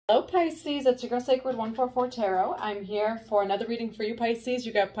Hello Pisces, it's your girl Sacred 144 Tarot. I'm here for another reading for you Pisces.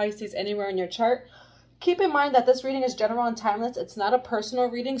 You got Pisces anywhere in your chart. Keep in mind that this reading is general and timeless. It's not a personal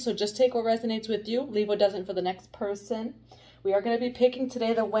reading, so just take what resonates with you. Leave what doesn't for the next person. We are going to be picking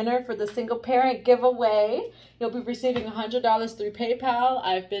today the winner for the single parent giveaway. You'll be receiving $100 through PayPal.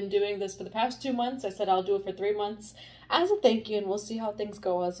 I've been doing this for the past 2 months. I said I'll do it for 3 months as a thank you, and we'll see how things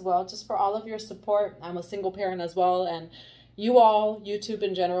go as well. Just for all of your support. I'm a single parent as well, and you all, YouTube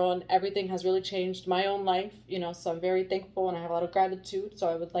in general, and everything has really changed my own life, so I'm very thankful and I have a lot of gratitude. So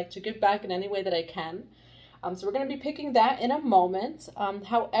I would like to give back in any way that I can. So we're going to be picking that in a moment.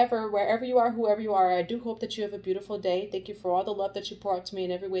 However, wherever you are, whoever you are, I do hope that you have a beautiful day. Thank you for all the love that you pour out to me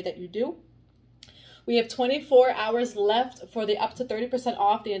in every way that you do. We have 24 hours left for the up to 30%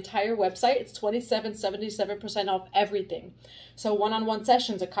 off the entire website. It's 77% off everything. So one-on-one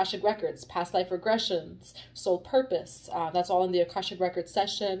sessions, Akashic Records, past life regressions, soul purpose. That's all in the Akashic Records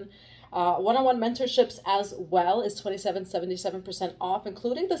session. One-on-one mentorships as well is 77% off,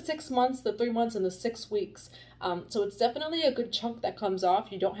 including the 6 months, the 3 months, and the 6 weeks. So it's definitely a good chunk that comes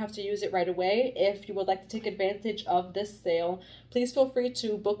off. You don't have to use it right away. If you would like to take advantage of this sale, please feel free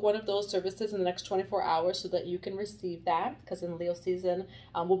to book one of those services in the next 24 hours so that you can receive that, because in Leo season,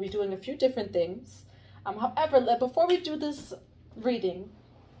 we'll be doing a few different things. However, before we do this reading,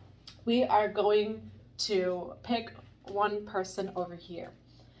 we are going to pick one person over here.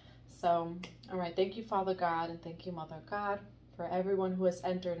 So, all right, thank you, Father God, and thank you, Mother God, for everyone who has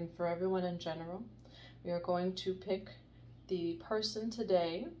entered and for everyone in general. We are going to pick the person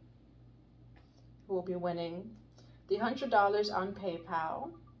today who will be winning the $100 on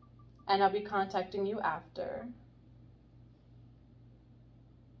PayPal, and I'll be contacting you after.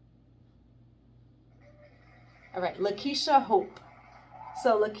 All right, Lakeisha Hope.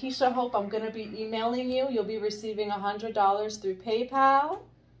 So, Lakeisha Hope, I'm going to be emailing you. You'll be receiving $100 through PayPal.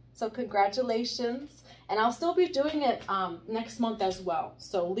 So congratulations, and I'll still be doing it next month as well.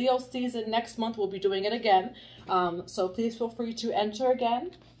 So Leo season next month, we'll be doing it again. So please feel free to enter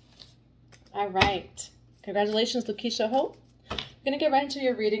again. All right. Congratulations, Lakeisha Hope. I'm going to get right into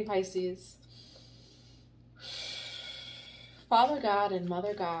your reading, Pisces. Father God and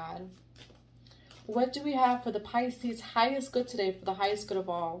Mother God, what do we have for the Pisces highest good today, for the highest good of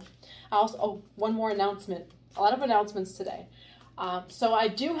all? One more announcement. A lot of announcements today. So I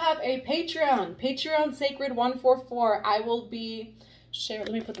do have a Patreon Sacred 144. I will be sharing,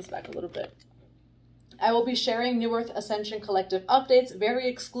 let me put this back a little bit. I will be sharing New Earth Ascension Collective updates, very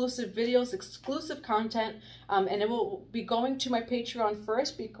exclusive videos, exclusive content, and it will be going to my Patreon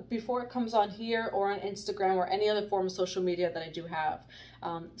first before it comes on here or on Instagram or any other form of social media that I do have.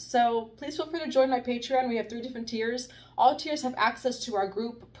 So please feel free to join my Patreon. We have 3 different tiers. All tiers have access to our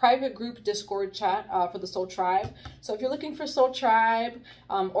private group Discord chat for the Soul Tribe. So if you're looking for Soul Tribe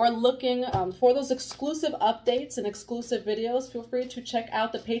or looking for those exclusive updates and exclusive videos, feel free to check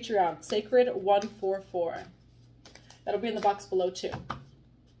out the Patreon, Sacred 144. That'll be in the box below too.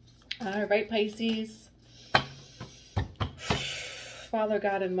 All right, Pisces. Father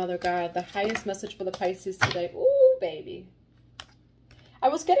God and Mother God, the highest message for the Pisces today. Ooh, baby. I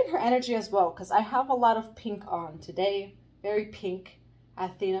was getting her energy as well because I have a lot of pink on today. Very pink.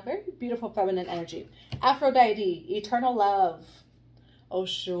 Athena, very beautiful feminine energy. Aphrodite, eternal love.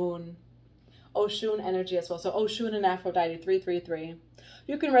 Oshun. Oshun energy as well. So Oshun and Aphrodite, 333.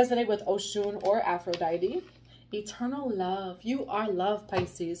 You can resonate with Oshun or Aphrodite. Eternal love. You are love,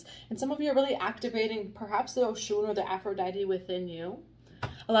 Pisces. And some of you are really activating perhaps the Oshun or the Aphrodite within you.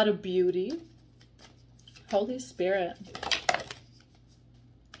 A lot of beauty. Holy Spirit.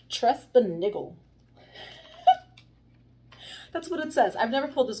 Trust the niggle. That's what it says. I've never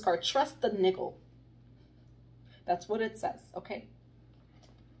pulled this card. Trust the niggle. That's what it says, okay?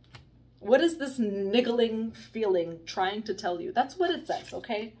 What is this niggling feeling trying to tell you? That's what it says,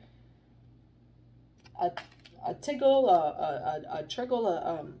 okay? A tiggle, a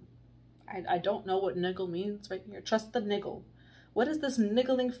triggle, I don't know what niggle means right here. Trust the niggle. What is this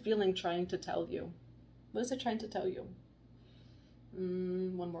niggling feeling trying to tell you? What is it trying to tell you?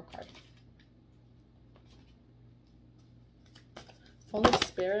 One more card. Holy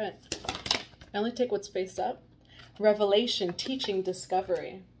Spirit. I only take what's face up. Revelation, teaching,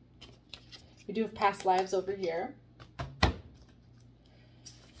 discovery. We do have past lives over here.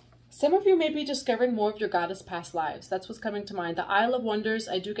 Some of you may be discovering more of your goddess past lives. That's what's coming to mind. The Isle of Wonders,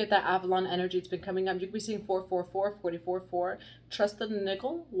 I do get that Avalon energy. It's been coming up. You could be seeing 444, 44, 4. Trust the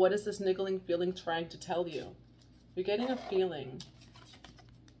niggle. What is this niggling feeling trying to tell you? You're getting a feeling.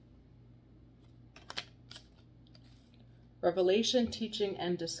 Revelation, teaching,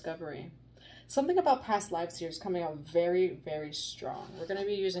 and discovery. Something about past lives here is coming out very, very strong. We're going to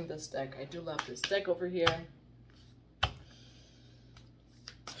be using this deck. I do love this deck over here.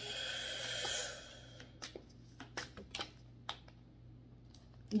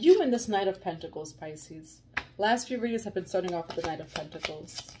 You and this Knight of Pentacles, Pisces. Last few readings have been starting off with the Knight of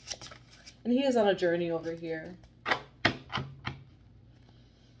Pentacles. And he is on a journey over here.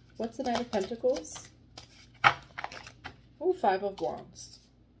 What's the Knight of Pentacles? Oh, Five of Wands.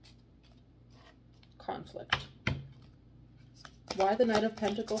 Conflict. Why the Knight of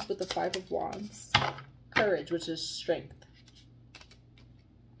Pentacles with the Five of Wands? Courage, which is strength.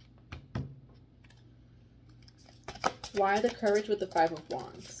 Why the Courage with the Five of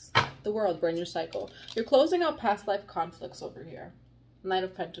Wands? The World, brand new cycle. You're closing out past life conflicts over here. Knight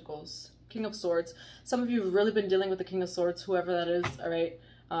of Pentacles. King of Swords. Some of you have really been dealing with the King of Swords, whoever that is, all right?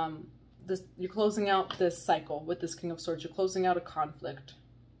 You're closing out this cycle with this King of Swords. You're closing out a conflict.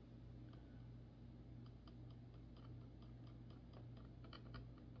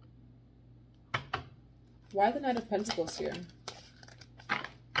 Why the Knight of Pentacles here?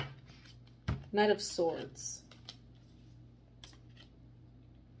 Knight of Swords.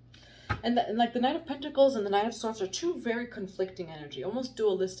 And like the Knight of Pentacles and the Knight of Swords are two very conflicting energy, almost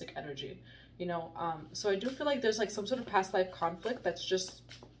dualistic energy, you know. So I do feel like there's like some sort of past life conflict that's just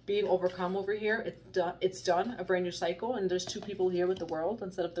being overcome over here. It's done, a brand new cycle, and there's two people here with the World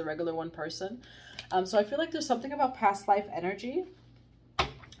instead of the regular one person. So I feel like there's something about past life energy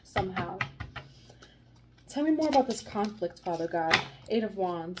somehow. Tell me more about this conflict, Father God. Eight of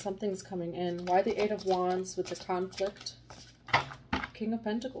Wands, something's coming in. Why the Eight of Wands with the conflict? King of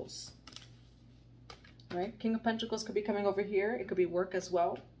Pentacles. Right? King of Pentacles could be coming over here. It could be work as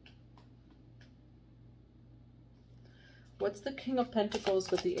well. What's the King of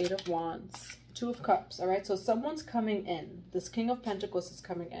Pentacles with the Eight of Wands? Two of Cups. All right, so someone's coming in. This King of Pentacles is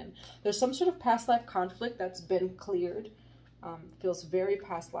coming in. There's some sort of past life conflict that's been cleared. Feels very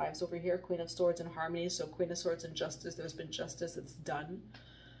past lives over here. Queen of Swords and Harmony. So Queen of Swords and Justice. There's been justice. It's done.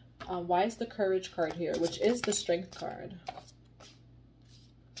 Why is the Courage card here, which is the Strength card?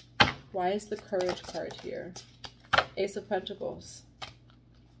 Why is the Courage card here? Ace of Pentacles.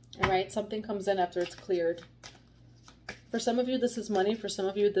 All right, something comes in after it's cleared. For some of you, this is money. For some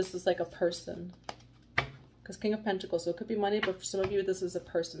of you, this is like a person. Because King of Pentacles, so it could be money, but for some of you, this is a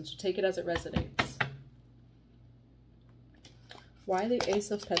person. So take it as it resonates. Why the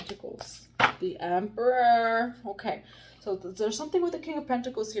Ace of Pentacles? The Emperor. Okay, so there's something with the King of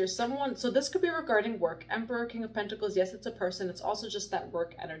Pentacles here. Someone, so this could be regarding work. Emperor, King of Pentacles, yes, it's a person. It's also just that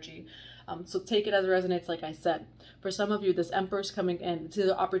work energy. So take it as it resonates, like I said. For some of you, this Emperor is coming in. It's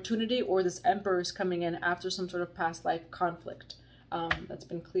either opportunity or this Emperor is coming in after some sort of past life conflict that's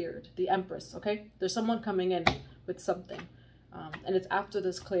been cleared. The Empress, okay? There's someone coming in with something. And it's after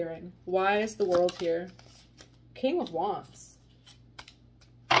this clearing. Why is the World here? King of Wands.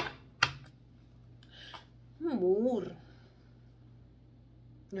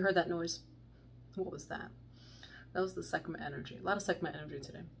 You heard that noise? What was that? That was the Sekhmet energy. A lot of Sekhmet energy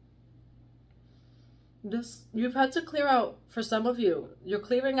today. You've had to clear out, for some of you, you're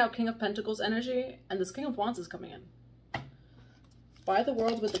clearing out King of Pentacles energy, and this King of Wands is coming in. Why the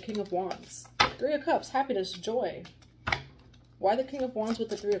World with the King of Wands? Three of Cups, happiness, joy. Why the King of Wands with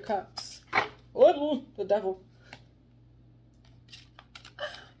the Three of Cups? Oh, the Devil.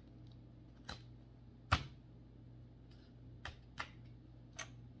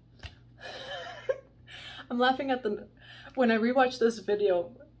 I'm laughing at when I rewatch this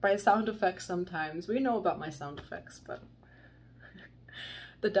video by sound effects sometimes. We know about my sound effects, but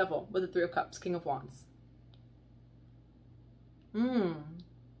the Devil with the Three of Cups, King of Wands.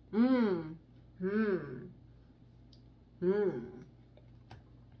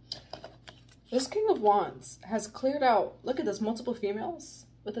 This King of Wands has cleared out, look at this, multiple females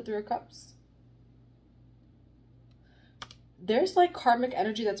with the Three of Cups. There's like karmic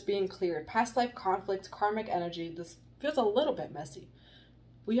energy that's being cleared. Past life conflict, karmic energy. This feels a little bit messy.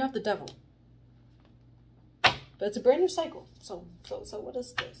 We have the Devil. But it's a brand new cycle. So what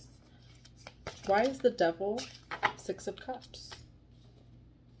is this? Why is the Devil Six of Cups?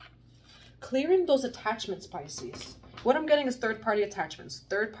 Clearing those attachments, Pisces. What I'm getting is third-party attachments.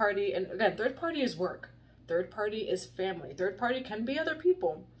 Third party, and again, third party is work. Third party is family. Third party can be other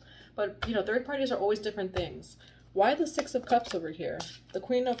people. But, you know, third parties are always different things. Why the Six of Cups over here? The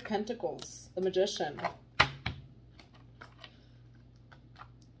Queen of Pentacles, the Magician.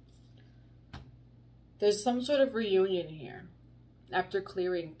 There's some sort of reunion here after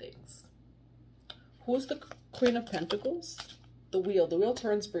clearing things. Who's the Queen of Pentacles? The Wheel. The Wheel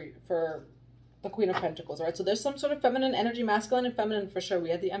turns for the Queen of Pentacles, all right? So there's some sort of feminine energy, masculine and feminine for sure. We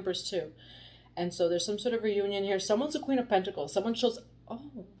had the Empress too. And so there's some sort of reunion here. Someone's a Queen of Pentacles. Someone shows,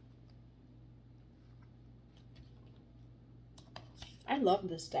 oh. I love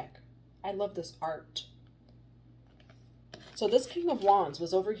this deck. I love this art. So this King of Wands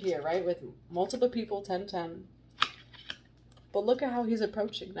was over here, right? With multiple people, 10-10. But look at how he's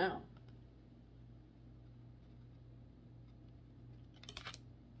approaching now.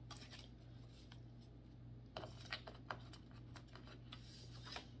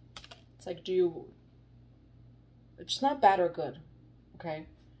 It's like, it's not bad or good, okay?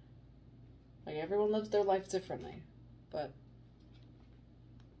 Like, everyone lives their life differently, but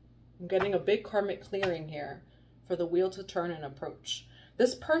I'm getting a big karmic clearing here for the wheel to turn and approach.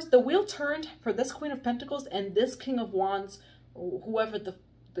 The wheel turned for this Queen of Pentacles and this King of Wands, whoever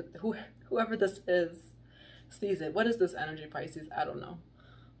this is, sees it. What is this energy, Pisces? I don't know.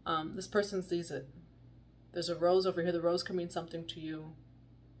 This person sees it. There's a rose over here. The rose can mean something to you.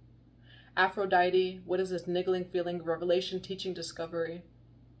 Aphrodite, what is this niggling feeling? Revelation, teaching, discovery.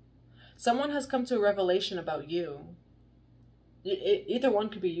 Someone has come to a revelation about you. Either one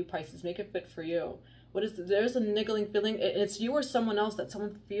could be you, Pisces. Make it fit for you. There's a niggling feeling. It's you or someone else that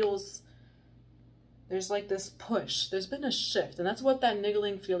someone feels. There's like this push. There's been a shift. And that's what that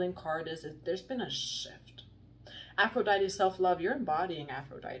niggling feeling card is. There's been a shift. Aphrodite, self-love. You're embodying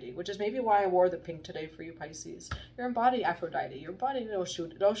Aphrodite, which is maybe why I wore the pink today for you, Pisces. You're embodying Aphrodite. You're embodying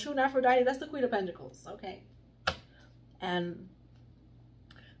Oshun Aphrodite. That's the Queen of Pentacles. Okay. And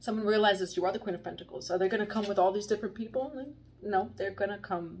someone realizes you are the Queen of Pentacles. Are they going to come with all these different people? No, they're going to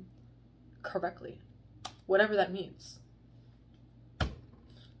come correctly. Whatever that means.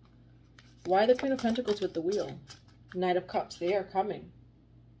 Why the Queen of Pentacles with the wheel? Knight of Cups. They are coming.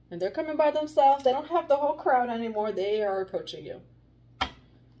 And they're coming by themselves. They don't have the whole crowd anymore. They are approaching you.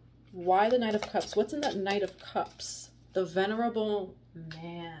 Why the Knight of Cups? What's in that Knight of Cups? The venerable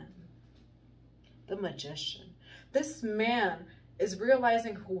man. The magician. This man is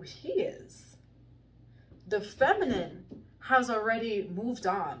realizing who he is. The feminine has already moved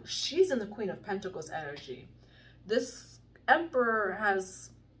on. She's in the Queen of Pentacles energy. This Emperor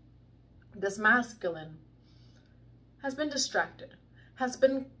has, this masculine, has been distracted, has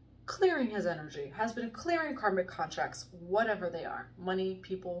been clearing his energy, has been clearing karmic contracts, whatever they are, money,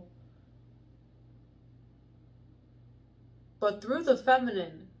 people. But through the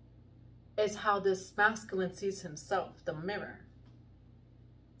feminine is how this masculine sees himself, the mirror.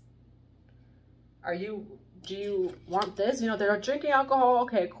 Do you want this? You know, they're drinking alcohol.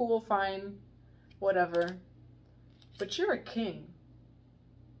 Okay, cool, fine, whatever. But you're a king.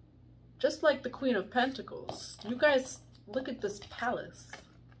 Just like the Queen of Pentacles. You guys, look at this palace.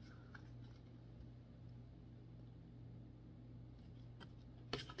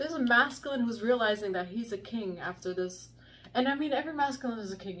 There's a masculine who's realizing that he's a king after this. And I mean, every masculine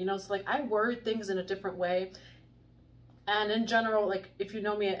is a king, you know? So like, I word things in a different way. And in general, like, if you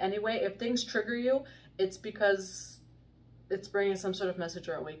know me anyway, if things trigger you, it's because it's bringing some sort of message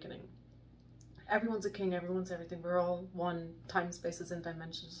or awakening. Everyone's a king, everyone's everything. We're all one, time, spaces, and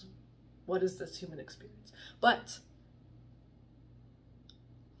dimensions. What is this human experience? But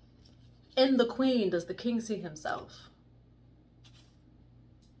in the Queen, does the king see himself?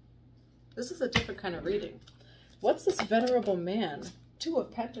 This is a different kind of reading. What's this venerable man? Two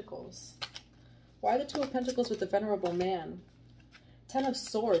of Pentacles. Why the Two of Pentacles with the venerable man? Ten of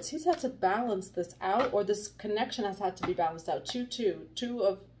Swords. He's had to balance this out, or this connection has had to be balanced out. Two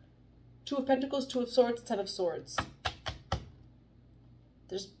of Pentacles, Two of Swords, Ten of Swords.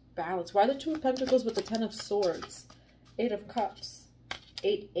 There's balance. Why the Two of Pentacles with the Ten of Swords? Eight of Cups.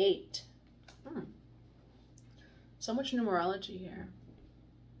 8-8. So much numerology here.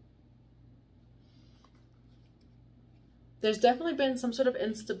 There's definitely been some sort of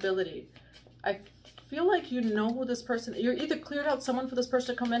instability. I feel like you know who this person, you're either cleared out someone for this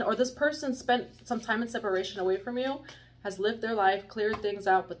person to come in, or this person spent some time in separation away from you, has lived their life, cleared things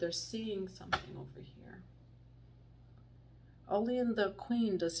out, but they're seeing something over here. Only in the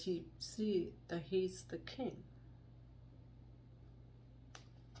Queen does he see that he's the king.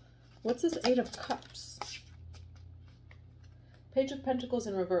 What's this Eight of Cups? Page of Pentacles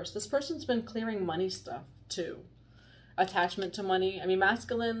in reverse. This person's been clearing money stuff too. Attachment to money. I mean,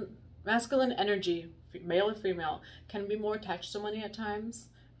 masculine energy, male or female, can be more attached to money at times.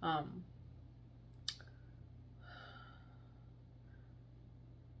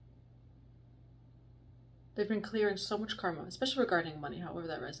 They've been clearing so much karma, especially regarding money, however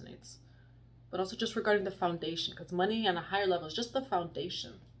that resonates. But also just regarding the foundation, because money on a higher level is just the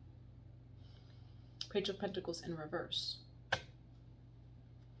foundation. Page of Pentacles in reverse.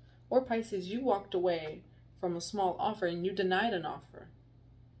 Or Pisces, you walked away from a small offer and you denied an offer.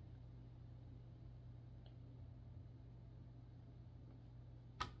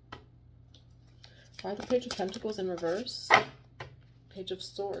 Why the Page of Pentacles in reverse? Page of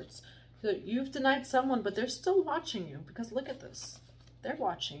Swords. So you've denied someone, but they're still watching you, because look at this. They're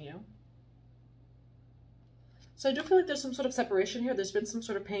watching you. So I do feel like there's some sort of separation here. There's been some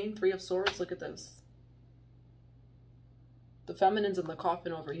sort of pain. Three of Swords. Look at this. The feminine's in the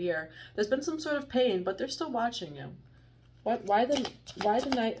coffin over here. There's been some sort of pain, but they're still watching you. Why the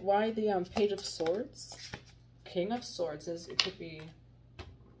Page of Swords? King of Swords is, it could be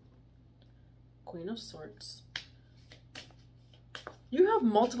Queen of Swords. You have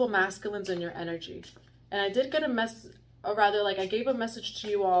multiple masculines in your energy. And I did get I gave a message to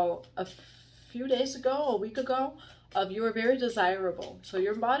you all a few days ago, a week ago, of you are very desirable. So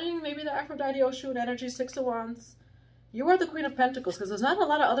you're embodying maybe the Aphrodite, Oshun energy, Six of Wands. You are the Queen of Pentacles, because there's not a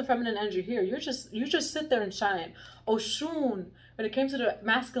lot of other feminine energy here. You just sit there and shine. Oshun, when it came to the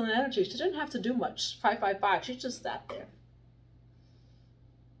masculine energy, she didn't have to do much. 555, she just sat there.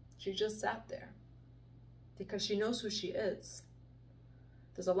 She just sat there. Because she knows who she is.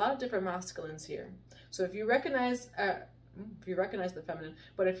 There's a lot of different masculines here. So if you recognize the feminine,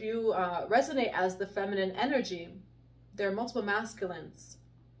 but if you resonate as the feminine energy, there are multiple masculines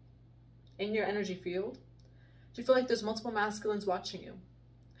in your energy field. Do you feel like there's multiple masculines watching you?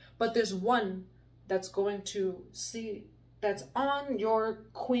 But there's one that's going to see, that's on your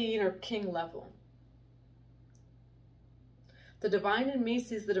queen or king level. The divine in me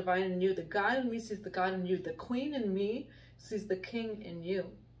sees the divine in you. The God in me sees the God in you. The queen in me sees the king in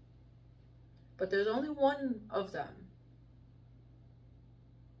you. But there's only one of them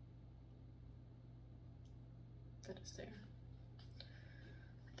that is there.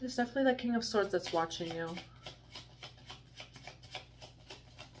 There's definitely that King of Swords that's watching you.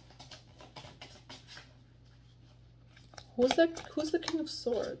 Who's the King of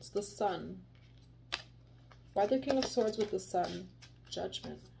Swords? The Sun. Why the King of Swords with the Sun?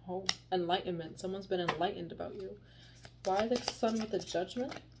 Judgment. Oh, enlightenment. Someone's been enlightened about you. Why the Sun with the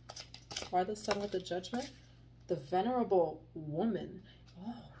Judgment? Why the Sun with the Judgment? The Venerable Woman.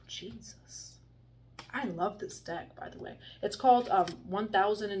 Oh, Jesus. I love this deck, by the way. It's called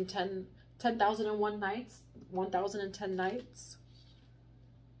 10,001 Nights. 1010 Nights.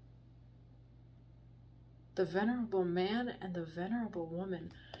 The Venerable Man and the Venerable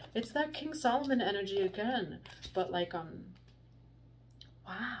Woman. It's that King Solomon energy again. But like, wow.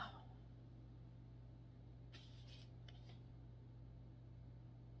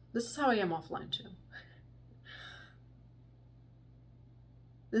 This is how I am offline too.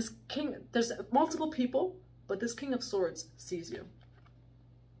 This king, there's multiple people, but this King of Swords sees you.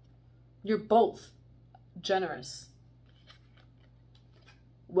 You're both generous,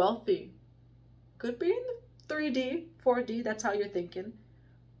 wealthy. Could be in the 3D, 4D, that's how you're thinking.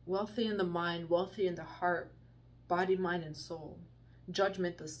 Wealthy in the mind, wealthy in the heart, body, mind, and soul.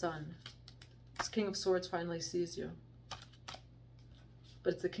 Judgment, the Sun. This King of Swords finally sees you.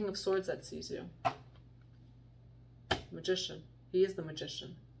 But it's the King of Swords that sees you. Magician. He is the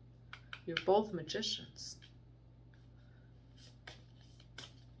magician. You're both magicians.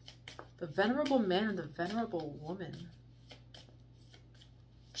 The Venerable Man and the Venerable Woman.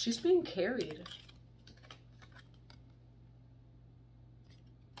 She's being carried.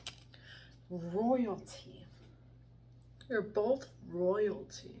 Royalty. You're both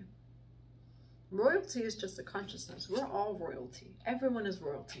royalty. Royalty is just a consciousness. We're all royalty. Everyone is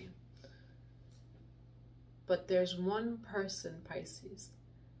royalty. But there's one person, Pisces.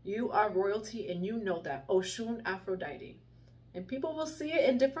 You are royalty and you know that. Oshun, Aphrodite. And people will see it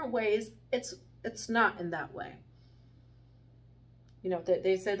in different ways. It's not in that way. You know,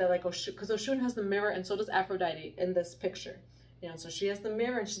 they say that like Oshun, because Oshun has the mirror and so does Aphrodite in this picture. You know, so she has the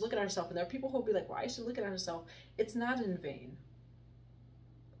mirror and she's looking at herself. And there are people who will be like, why is she looking at herself? It's not in vain.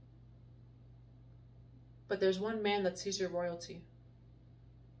 But there's one man that sees your royalty.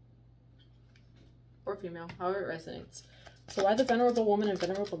 Or female, however it resonates. So why the Venerable Woman and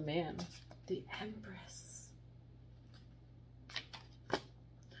Venerable Man? The Empress.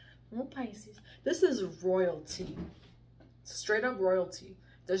 Oh, Pisces. This is royalty. Straight up royalty.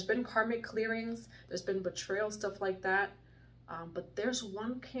 There's been karmic clearings. There's been betrayal, stuff like that. But there's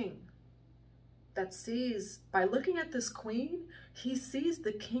one king that sees, by looking at this queen, he sees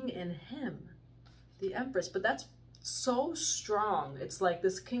the king in him. The Empress. But that's so strong. It's like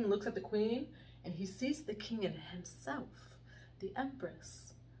this king looks at the queen and he sees the king in himself. The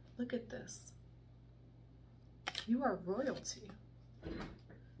Empress. Look at this. You are royalty.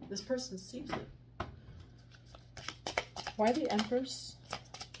 This person sees it. Why the Empress?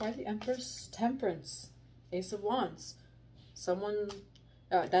 Why the Empress? Temperance. Ace of Wands. Someone,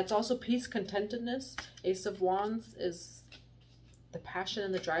 that's also peace, contentedness. Ace of Wands is the passion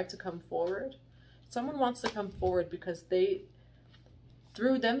and the drive to come forward. Someone wants to come forward because they,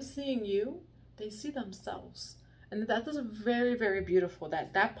 through them seeing you, they see themselves. And that is very, very beautiful.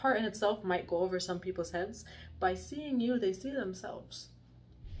 That part in itself might go over some people's heads. By seeing you, they see themselves.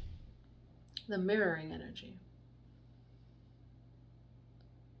 The mirroring energy.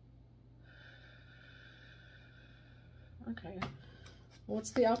 Okay.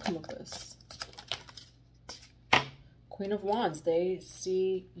 What's the outcome of this? Queen of Wands, they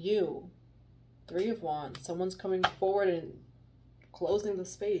see you. Three of Wands, someone's coming forward and closing the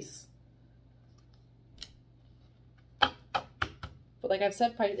space. But like I've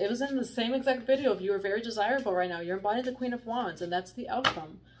said, it was in the same exact video. If you are very desirable right now, you're embodying the Queen of Wands, and that's the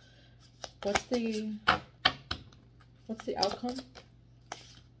outcome. What's the outcome?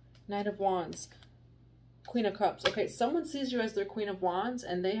 Knight of Wands. Queen of Cups. Okay, someone sees you as their Queen of Wands,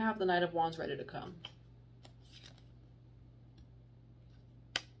 and they have the Knight of Wands ready to come.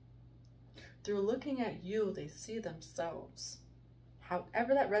 Through looking at you, they see themselves.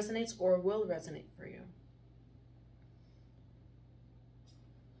 However that resonates or will resonate for you.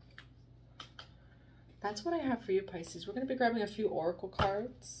 That's what I have for you, Pisces. We're going to be grabbing a few oracle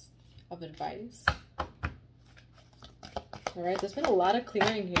cards of advice. All right, there's been a lot of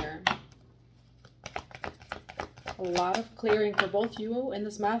clearing here. A lot of clearing for both you and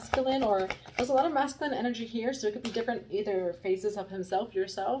this masculine, or there's a lot of masculine energy here, so it could be different either phases of himself,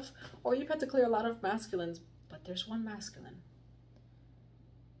 yourself, or you've had to clear a lot of masculines, but there's one masculine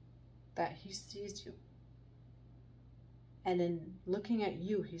that he sees you. And in looking at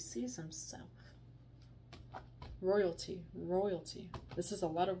you, he sees himself. Royalty, royalty. This is a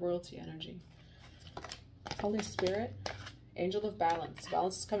lot of royalty energy. Holy Spirit, Angel of Balance.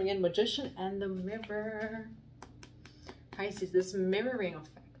 Balance is coming in, Magician, and the Mirror. Pisces, this mirroring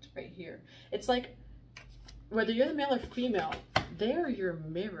effect right here. It's like, whether you're the male or female, they're your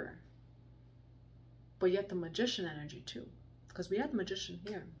mirror. But yet the Magician energy too. Because we have the Magician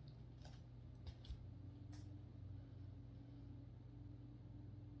here.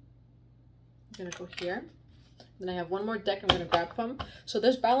 I'm going to go here. Then I have one more deck I'm going to grab from. So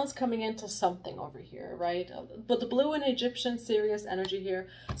there's balance coming into something over here, right? But the blue and Egyptian, serious energy here.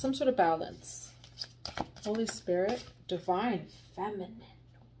 Some sort of balance. Holy Spirit, Divine Feminine.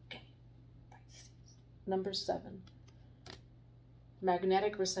 Okay. Pisces. Number 7.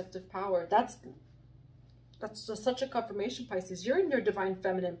 Magnetic receptive power. That's just such a confirmation, Pisces. You're in your Divine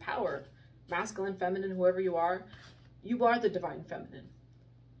Feminine power. Masculine, feminine, whoever you are the Divine Feminine.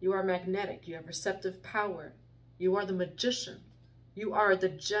 You are magnetic. You have receptive power. You are the Magician. You are the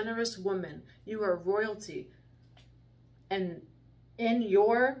generous woman. You are royalty. And in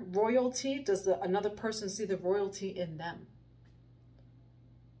your royalty, does another person see the royalty in them?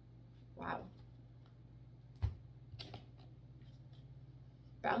 Wow.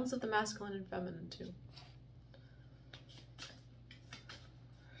 Balance of the masculine and feminine too.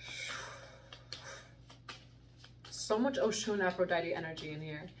 So much Oshun Aphrodite energy in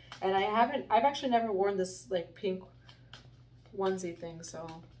here. And I've actually never worn this like pink onesie thing,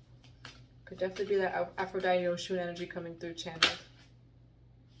 so could definitely be that Aphrodite Oshun energy coming through channeled.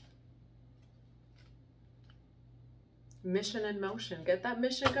 Mission in motion. Get that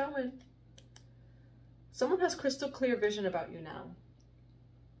mission going. Someone has crystal clear vision about you now.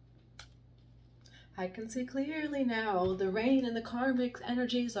 I can see clearly now. The rain and the karmic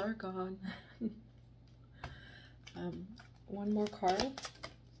energies are gone. One more card.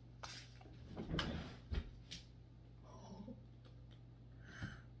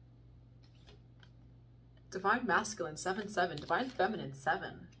 Divine Masculine, 7-7. Divine Feminine,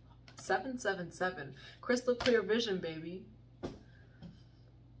 7. 7-7-7. Crystal clear vision, baby.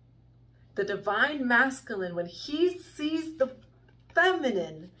 The Divine Masculine, when he sees the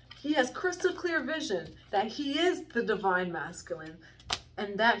feminine, he has crystal clear vision that he is the Divine Masculine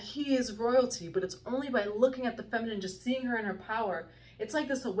and that he is royalty, but it's only by looking at the feminine, just seeing her in her power. It's like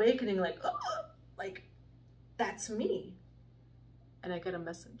this awakening, like, oh, like, that's me. And I get a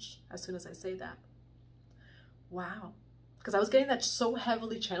message as soon as I say that. Wow. Because I was getting that so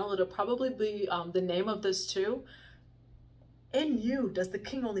heavily channeled. It'll probably be the name of this too. In you does the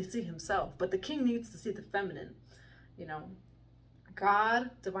king only see himself, but the king needs to see the feminine. You know,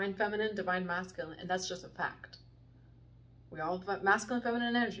 God, Divine Feminine, Divine Masculine, and that's just a fact. We all have masculine,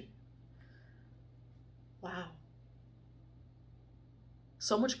 feminine energy. Wow.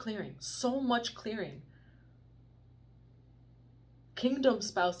 So much clearing. So much clearing. Kingdom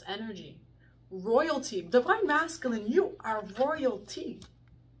spouse energy. Royalty. Divine Masculine, you are royalty.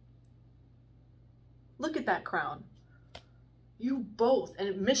 Look at that crown. You both,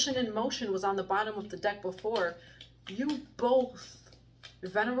 and Mission in Motion was on the bottom of the deck before. You both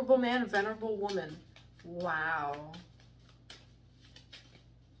Venerable man, venerable woman. Wow.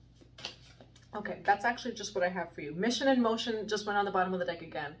 Okay, that's actually just what I have for you. Mission and motion just went on the bottom of the deck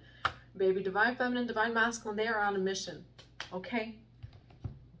again. Baby, divine feminine, divine masculine, they are on a mission. Okay?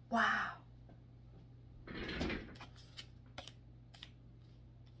 Wow.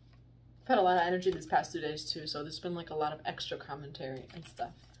 I've had a lot of energy these past 2 days too, so there's been like a lot of extra commentary and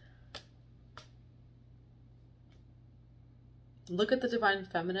stuff. Look at the divine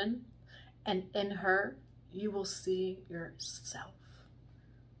feminine, and in her, you will see yourself.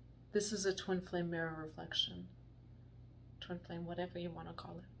 This is a twin flame mirror reflection. Twin flame, whatever you want to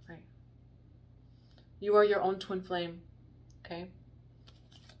call it, right? You are your own twin flame, okay?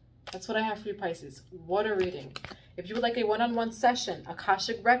 That's what I have for you, Pisces. What a reading. If you would like a one-on-one session,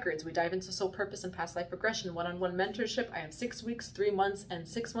 Akashic Records, we dive into soul purpose and past life regression, one-on-one mentorship, I have 6 weeks, 3 months, and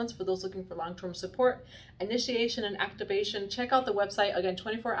 6 months for those looking for long-term support, initiation and activation. Check out the website. Again,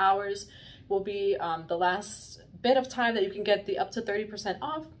 24 hours will be the last bit of time that you can get the up to 30%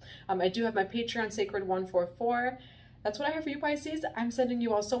 off. I do have my Patreon, Sacred 144. That's what I have for you, Pisces. I'm sending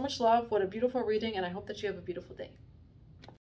you all so much love. What a beautiful reading, and I hope that you have a beautiful day.